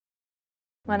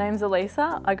My name's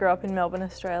Elisa. I grew up in Melbourne,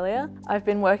 Australia. I've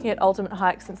been working at Ultimate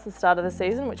Hike since the start of the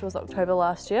season, which was October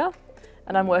last year,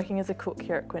 and I'm working as a cook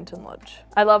here at Quinton Lodge.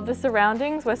 I love the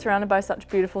surroundings. We're surrounded by such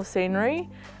beautiful scenery.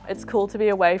 It's cool to be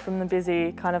away from the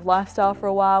busy kind of lifestyle for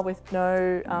a while with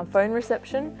no phone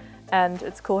reception, and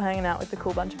it's cool hanging out with a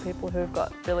cool bunch of people who have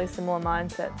got really similar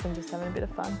mindsets and just having a bit of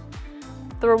fun.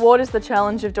 The reward is the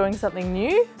challenge of doing something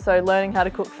new, so learning how to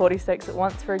cook 40 steaks at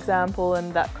once, for example,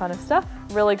 and that kind of stuff.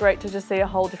 Really great to just see a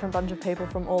whole different bunch of people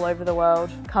from all over the world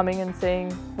coming and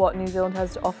seeing what New Zealand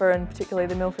has to offer, and particularly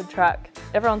the Milford track.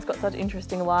 Everyone's got such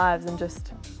interesting lives, and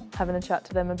just having a chat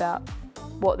to them about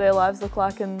what their lives look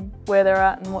like and where they're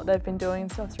at and what they've been doing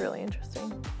and stuff's really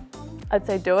interesting. I'd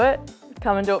say do it.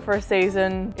 Come and do it for a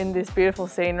season in this beautiful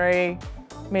scenery.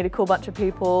 Meet a cool bunch of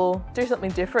people, do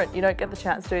something different. You don't get the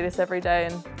chance to do this every day,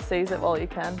 and seize it while you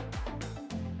can.